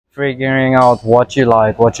figuring out what you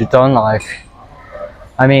like, what you don't like.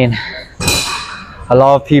 I mean, a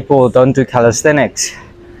lot of people don't do calisthenics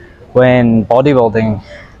when bodybuilding,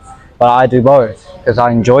 but I do both because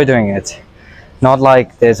I enjoy doing it. Not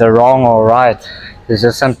like there's a wrong or right, it's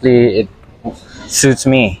just simply it suits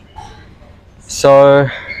me. So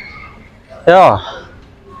yeah,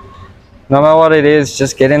 no matter what it is,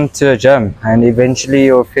 just get into a gym and eventually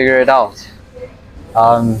you'll figure it out.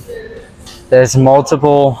 There's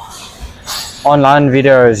multiple online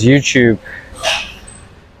videos, YouTube,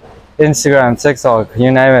 Instagram, TikTok,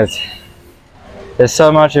 you name it. There's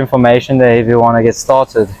so much information there if you want to get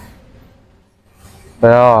started. But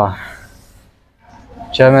yeah,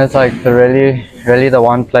 gym is like the really the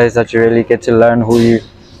one place that you really get to learn who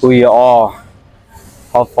you are,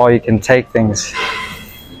 how far you can take things.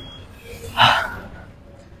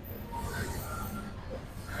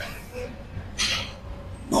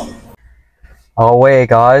 Oh hey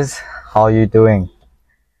guys, how you doing?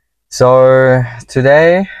 So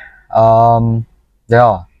today,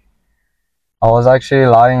 yeah, I was actually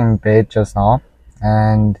lying in bed just now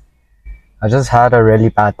and I just had a really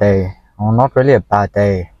bad day. Well, not really a bad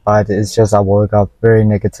day, but it's just I woke up very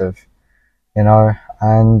negative, you know.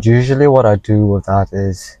 And usually what I do with that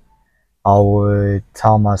is I would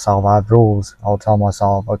tell myself, I have rules. I'll tell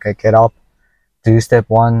myself, okay, get up, do step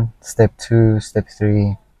 1, step 2, step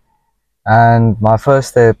 3. And my first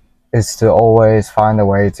step is to always find a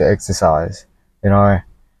way to exercise, you know,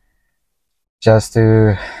 just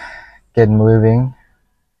to get moving,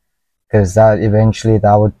 because that eventually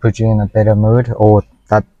that would put you in a better mood, or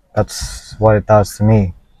that's what it does to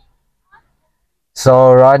me.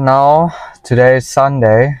 So right now, today is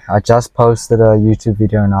Sunday. I just posted a YouTube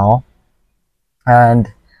video now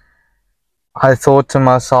and I thought to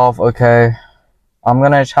myself, okay, I'm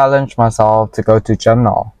gonna challenge myself to go to gym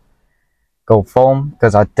now, go film,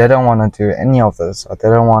 because I didn't want to do any of this. I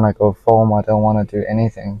didn't want to go film, I don't want to do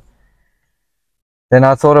anything. Then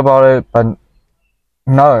I thought about it, but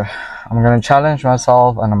no, I'm gonna challenge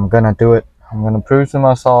myself and I'm gonna do it. I'm gonna prove to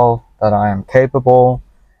myself that I am capable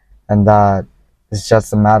and that it's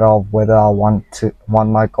just a matter of whether I want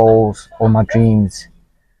my goals or my dreams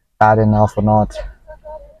bad enough or not.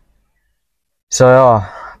 So yeah,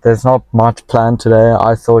 there's not much planned today.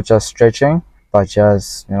 I thought just stretching, but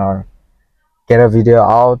just, you know, get a video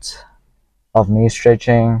out of me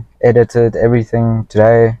stretching, edited everything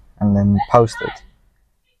today and then post it.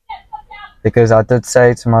 Because I did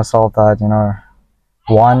say to myself that, you know,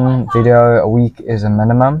 1 video a week is a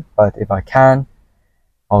minimum, but if I can,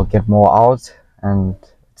 I'll get more out. And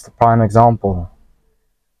it's the prime example.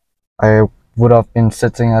 I would have been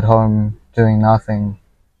sitting at home doing nothing,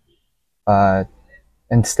 but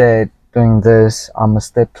instead doing this, I'm a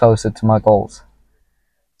step closer to my goals.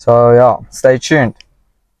 So yeah, stay tuned.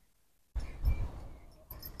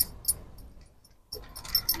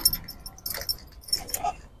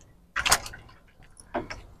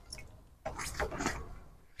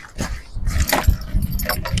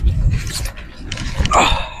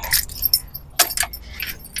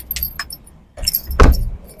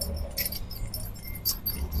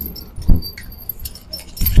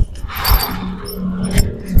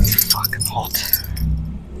 Fucking hot.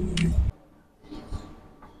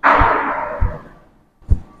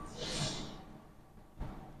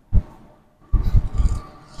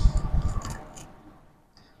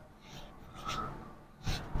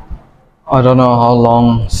 I don't know how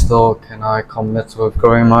long still can I commit with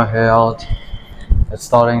growing my hair out. It's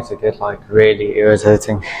starting to get like really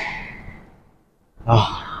irritating.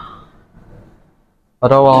 Oh.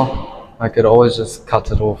 But oh well, I could always just cut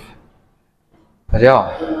it off. But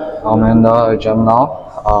yeah, I'm in the gym now.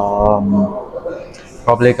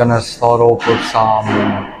 Probably gonna start off with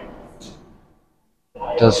some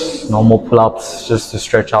just normal pull-ups just to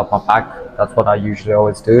stretch out my back. That's what I usually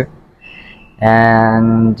always do.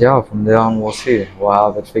 And yeah, from there on we'll see. We'll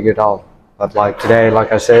have it figured out. But like today,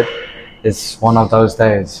 like I said, it's one of those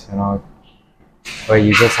days, you know, where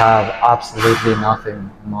you just have absolutely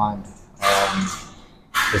nothing in mind.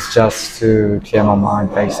 It's just to clear my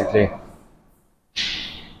mind, basically.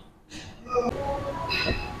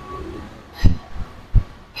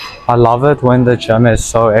 I love it when the gym is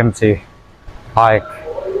so empty. Like,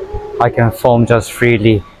 I can film just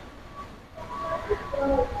freely.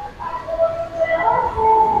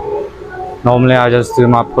 Normally I just do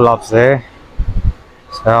my pull-ups there.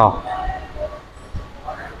 So yeah.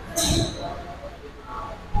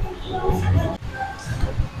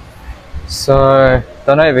 So,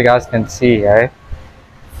 don't know if you guys can see, I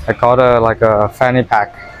got a fanny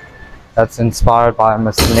pack that's inspired by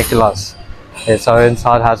Mr. Nicholas. Yeah, so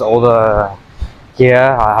inside has all the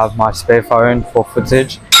gear. I have my spare phone for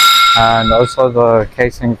footage and also the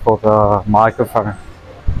casing for the microphone.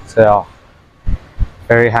 So yeah,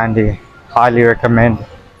 very handy. Highly recommend.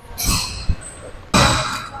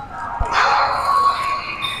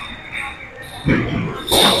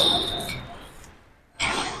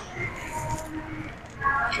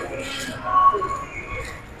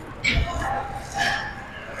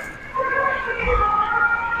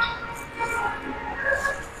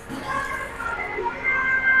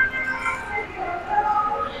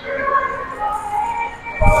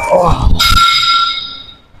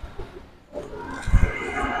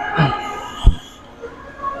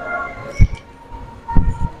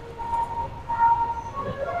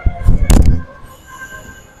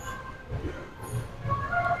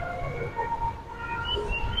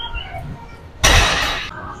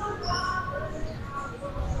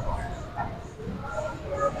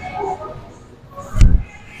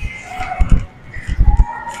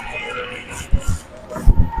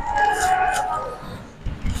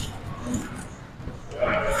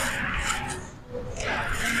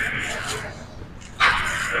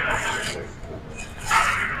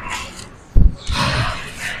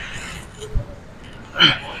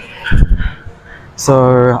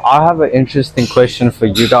 So I have an interesting question for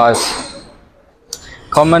you guys.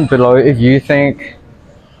 Comment below if you think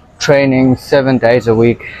training 7 days a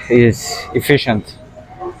week is efficient,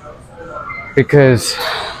 because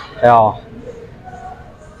yeah,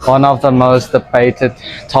 one of the most debated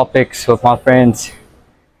topics with my friends.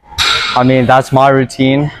 I mean, that's my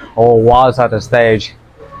routine, or was at a stage.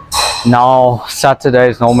 Now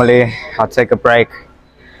Saturdays normally I take a break,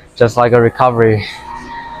 just like a recovery,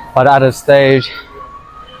 but at a stage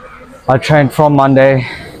I train from Monday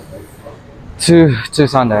to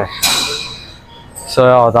Sunday. So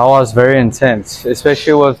yeah, that was very intense,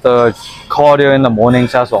 especially with the cardio in the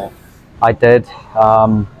mornings as well. I did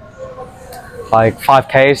like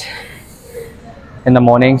 5Ks in the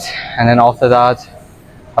mornings, and then after that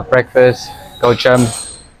have breakfast, go gym,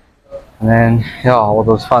 and then yeah, all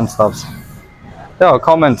those fun stuffs. Yeah,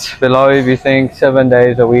 comment below if you think 7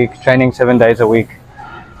 days a week, training 7 days a week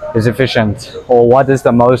is efficient, or what is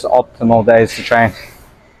the most optimal days to train.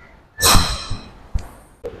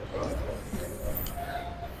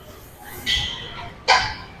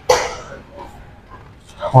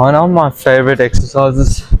 One of my favorite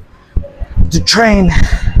exercises to train,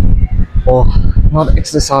 or not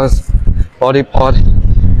exercise, body part,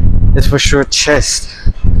 is for sure chest.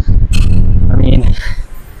 I mean,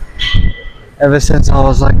 ever since I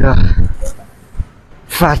was like a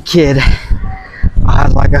fat kid, I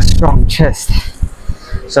had like a strong chest.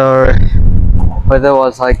 So whether it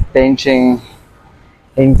was like benching,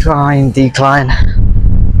 incline, decline,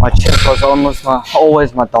 my chest was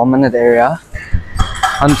always my dominant area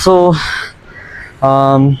until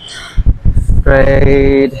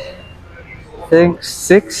grade I think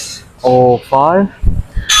 6 or 5.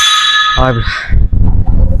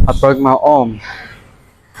 I broke my arm,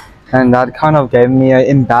 and that kind of gave me an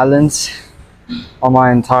imbalance on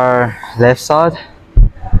my entire left side.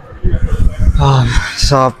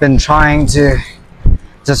 So I've been trying to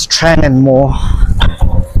just train it more,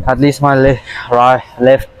 at least my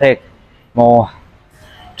left pec more,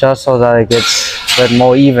 just so that it gets a bit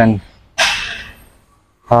more even.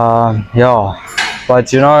 Yeah,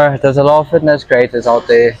 but you know, there's a lot of fitness creators out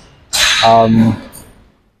there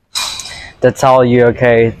that tell you,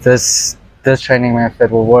 okay, this training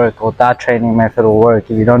method will work, or that training method will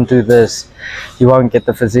work. If you don't do this, you won't get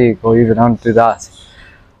the physique, or if you don't do that.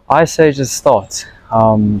 I say just start.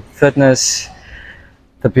 Fitness,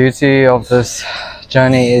 the beauty of this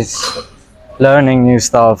journey is learning new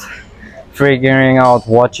stuff, figuring out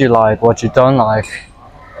what you like, what you don't like.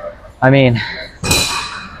 I mean,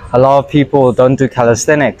 a lot of people don't do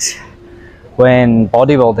calisthenics when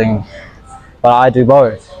bodybuilding, but I do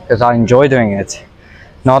both because I enjoy doing it.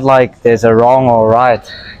 Not like there's a wrong or right,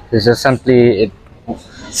 it's just simply it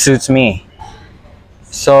suits me.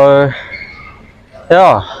 So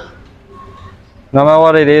yeah, no matter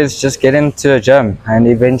what it is, just get into a gym and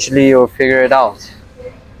eventually you'll figure it out.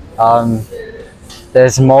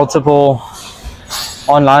 There's multiple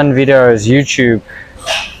online videos, YouTube,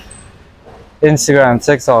 Instagram,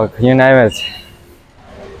 TikTok, you name it.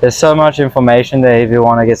 There's so much information there if you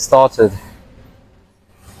want to get started.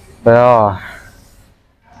 But yeah,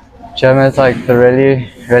 gym is like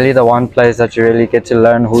really the one place that you really get to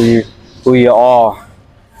learn who you are,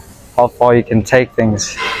 how far you can take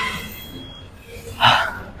things.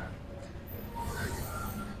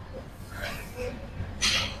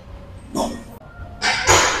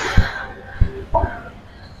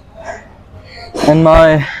 In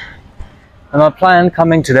my And my plan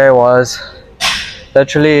coming today was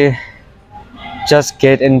literally just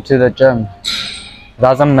get into the gym.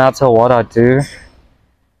 Doesn't matter what I do,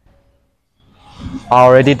 I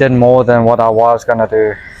already did more than what I was gonna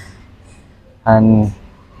do, and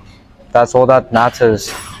that's all that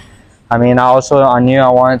matters. I mean, I knew I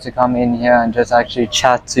wanted to come in here and just actually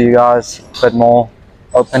chat to you guys a bit more,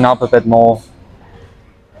 open up a bit more,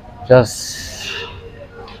 just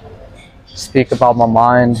speak about my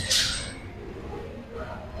mind,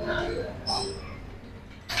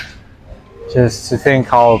 just to think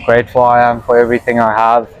how grateful I am for everything I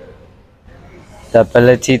have, the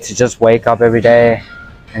ability to just wake up every day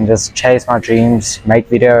and just chase my dreams, make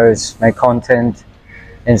videos, make content,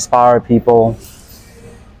 inspire people.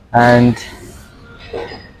 And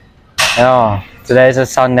yeah, today's a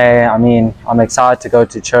Sunday. I mean, I'm excited to go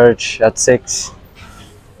to church at 6.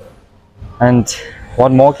 And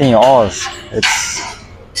what more can you ask?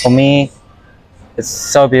 For me, it's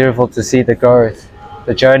so beautiful to see the growth,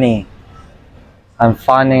 the journey, and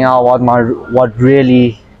finding out what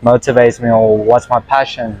really motivates me, or what's my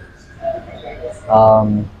passion,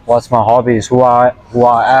 what's my hobbies, who I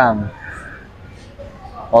am,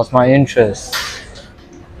 what's my interest.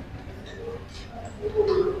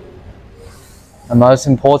 And most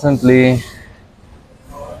importantly,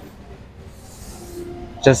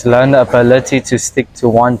 just learn the ability to stick to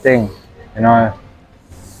one thing. You know,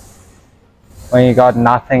 when you got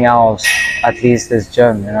nothing else, at least there's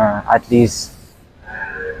gym. You know, at least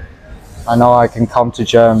I know I can come to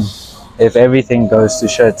gym if everything goes to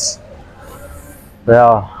shits. But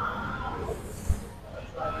yeah.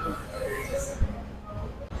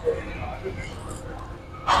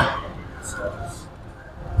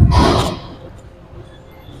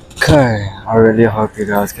 Okay, I really hope you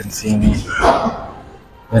guys can see me.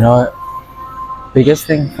 You know, biggest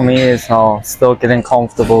thing for me is now still getting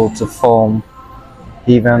comfortable to film,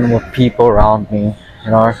 even with people around me,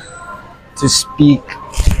 you know, to speak.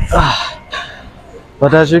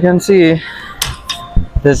 But as you can see,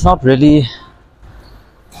 there's not really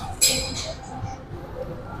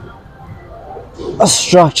a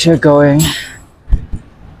structure going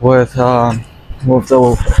with the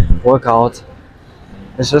workout.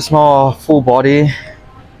 It's just more full body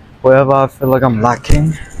wherever I feel like I'm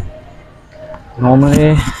lacking.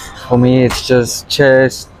 Normally for me it's just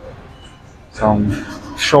chest, some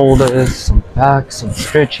shoulders, some back, some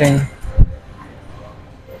stretching.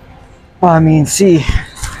 I mean, see,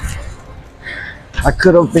 I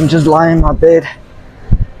could have been just lying in my bed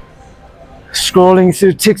scrolling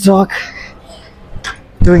through TikTok,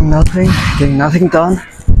 doing nothing, getting nothing done,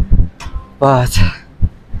 but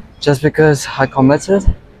just because I committed,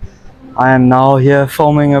 I am now here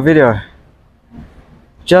filming a video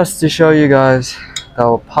just to show you guys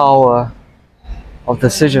the power of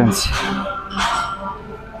decisions.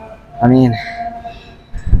 I mean,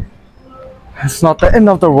 it's not the end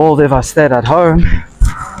of the world if I stayed at home,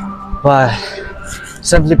 but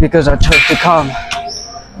simply because I chose to come,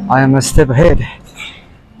 I am a step ahead,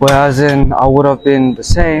 whereas I would have been the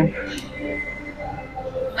same.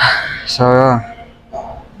 So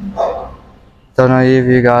don't know if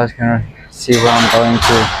you guys can see where I'm going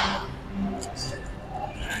to.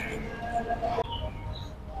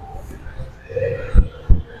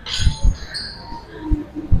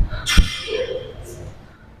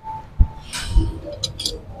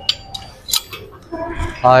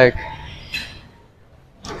 Like,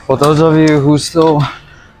 for those of you who still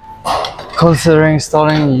considering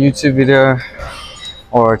starting a YouTube video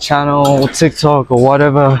or a channel or TikTok or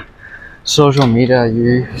whatever social media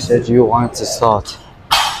you said you wanted to start,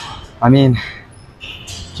 I mean,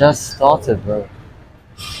 just start it, bro.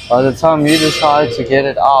 By the time you decide to get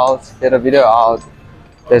a video out,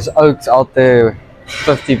 there's oaks out there,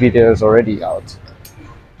 50 videos already out.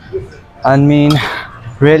 I mean,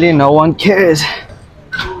 really no one cares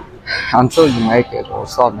until you make it or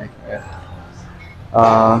start making it.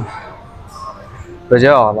 But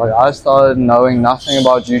yeah, like, I started knowing nothing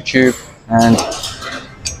about YouTube, and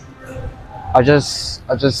I just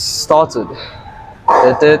started,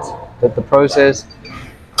 did the process,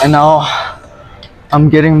 and now I'm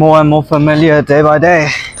getting more and more familiar day by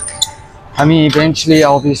day. I mean, eventually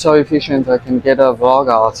I'll be so efficient I can get a vlog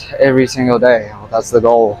out every single day. That's the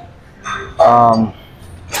goal.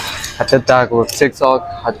 I did that with TikTok,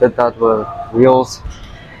 I did that with Reels.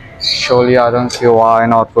 Surely I don't see why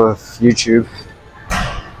not with YouTube.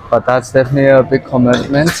 But that's definitely a big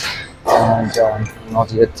commitment, and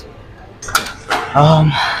not yet.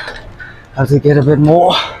 Have to get a bit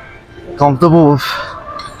more comfortable with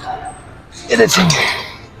editing.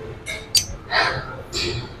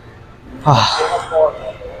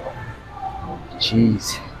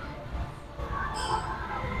 Jeez.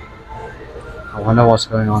 I wonder what's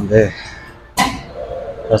going on there.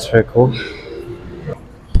 That's very cool.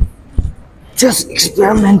 Just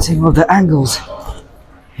experimenting with the angles.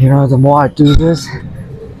 You know, the more I do this,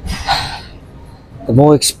 the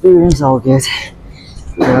more experience I'll get.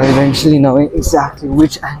 You know, eventually knowing exactly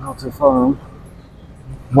which angle to film,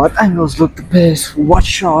 what angles look the best, what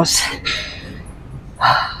shots.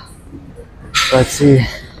 Let's see.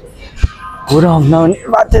 Would have known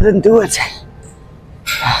if I didn't do it.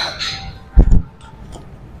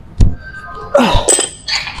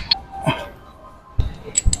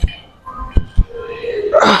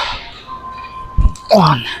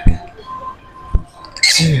 One,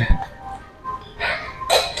 two.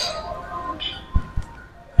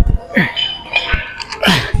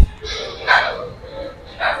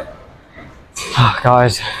 Oh,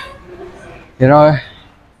 guys, you know,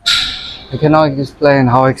 I cannot explain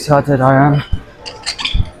how excited I am,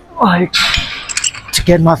 like, to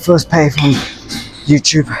get my first pay from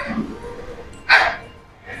YouTube.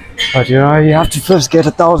 But you know, you have to first get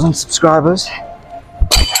 1,000 subscribers.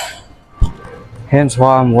 Hence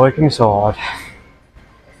why I'm working so hard.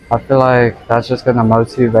 I feel like that's just gonna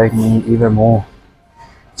motivate me even more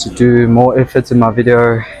to do more efforts in my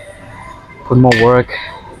video, put more work.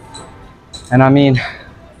 And I mean,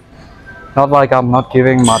 not like I'm not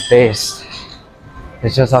giving my best.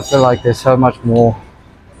 It's just I feel like there's so much more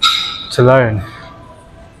to learn.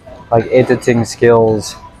 Like editing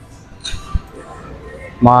skills,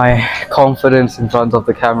 my confidence in front of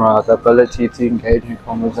the camera, the ability to engage in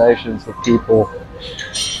conversations with people.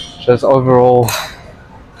 Just overall,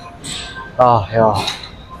 yeah.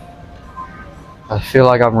 I feel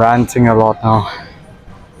like I'm ranting a lot now.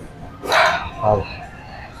 I'll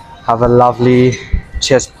have a lovely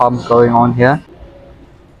chest pump going on here.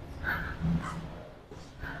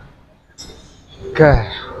 Okay,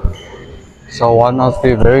 so one must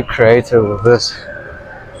be very creative with this.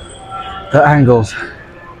 The angles.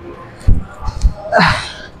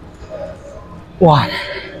 One.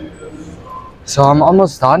 So I'm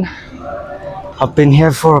almost done. I've been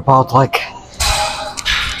here for about like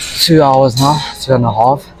 2 hours now,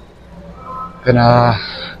 2.5. Gonna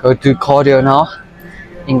go do cardio now,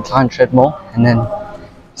 incline treadmill, and then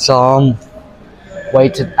some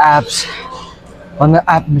weighted abs on the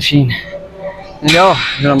ab machine. And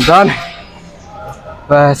then I'm done.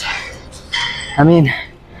 But I mean,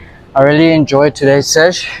 I really enjoyed today's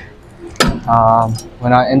sesh.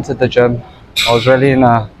 When I entered the gym, I was really in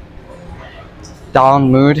a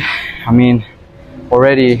down mood. I mean,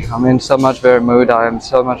 already I'm in so much better mood. I am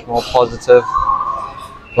so much more positive.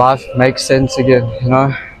 Life makes sense again, you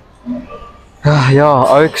know. Yeah,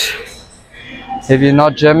 Oaks, if you're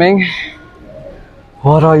not gymming,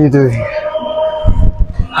 what are you doing?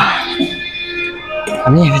 I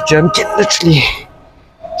mean, the gym can literally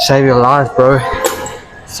save your life, bro.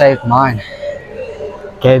 Saved mine.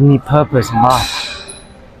 Gave me purpose in life.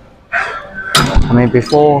 I mean,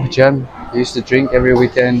 before gym, I used to drink every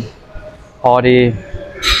weekend, party.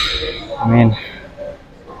 I mean,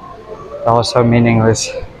 that was so meaningless.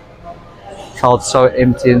 Felt so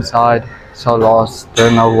empty inside, so lost,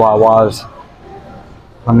 didn't know who I was.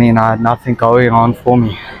 I mean, I had nothing going on for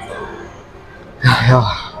me.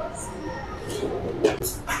 Yeah.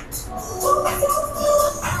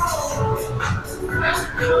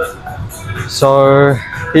 So,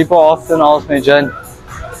 people often ask me, Jen,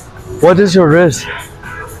 what is your riz?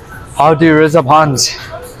 How do you riz up hands?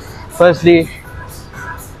 Firstly,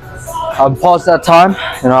 I'm past that time,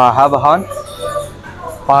 you know, I have a hand.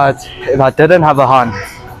 But if I didn't have a hand,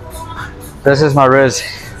 this is my riz.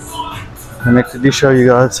 Let me quickly show you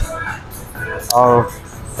guys. Oh,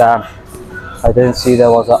 damn. I didn't see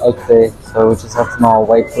there was an oak there, so we just have to now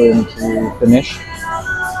wait for him to finish.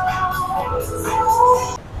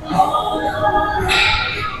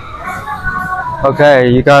 Okay,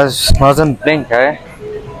 you guys mustn't blink, eh?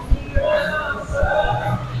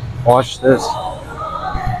 Watch this.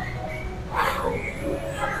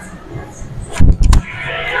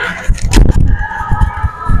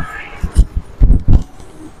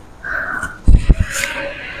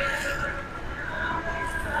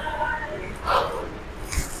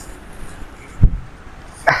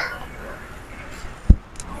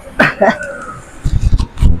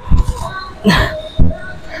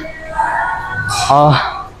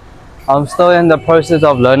 I'm still in the process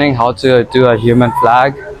of learning how to do a human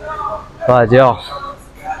flag, but yeah.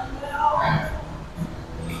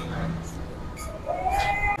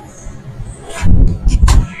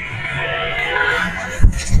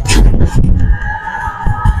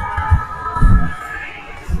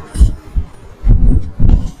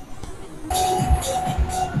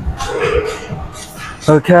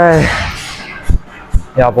 Okay,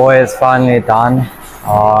 yeah, boy, it's finally done.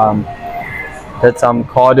 Did some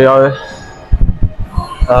cardio,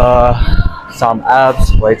 some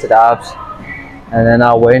abs, weighted abs, and then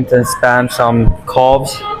I went and spammed some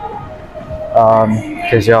carbs.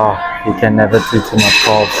 Because yeah, you can never do too much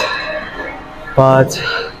carbs. But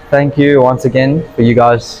thank you once again for you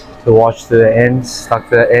guys to watch to the end, stuck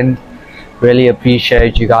to the end. Really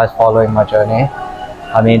appreciate you guys following my journey.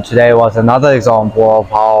 I mean, today was another example of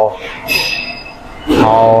how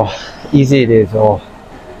easy it is, or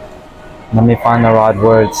let me find the right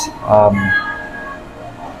words.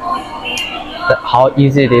 How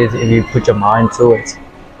easy it is if you put your mind to it.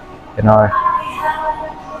 You know,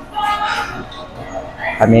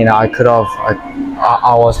 I mean, I could have.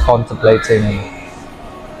 I was contemplating,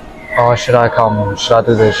 oh, should I come? Should I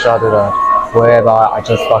do this? Should I do that? Wherever I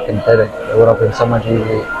just fucking did it. It would have been so much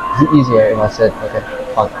easier if I said, okay,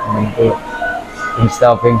 fuck, I'm gonna do it, instead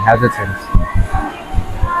of being hesitant.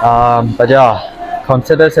 But yeah,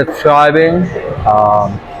 consider subscribing.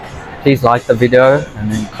 Please like the video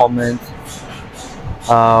and then comment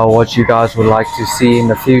what you guys would like to see in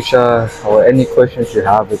the future, or any questions you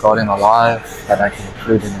have regarding our life that I can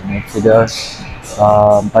include in the next video.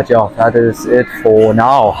 But yeah, that is it for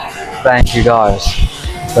now. Thank you guys.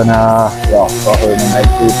 Gonna go home and make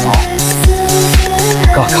food now.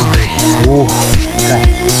 Got hungry. Ooh. Okay.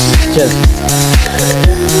 Cheers.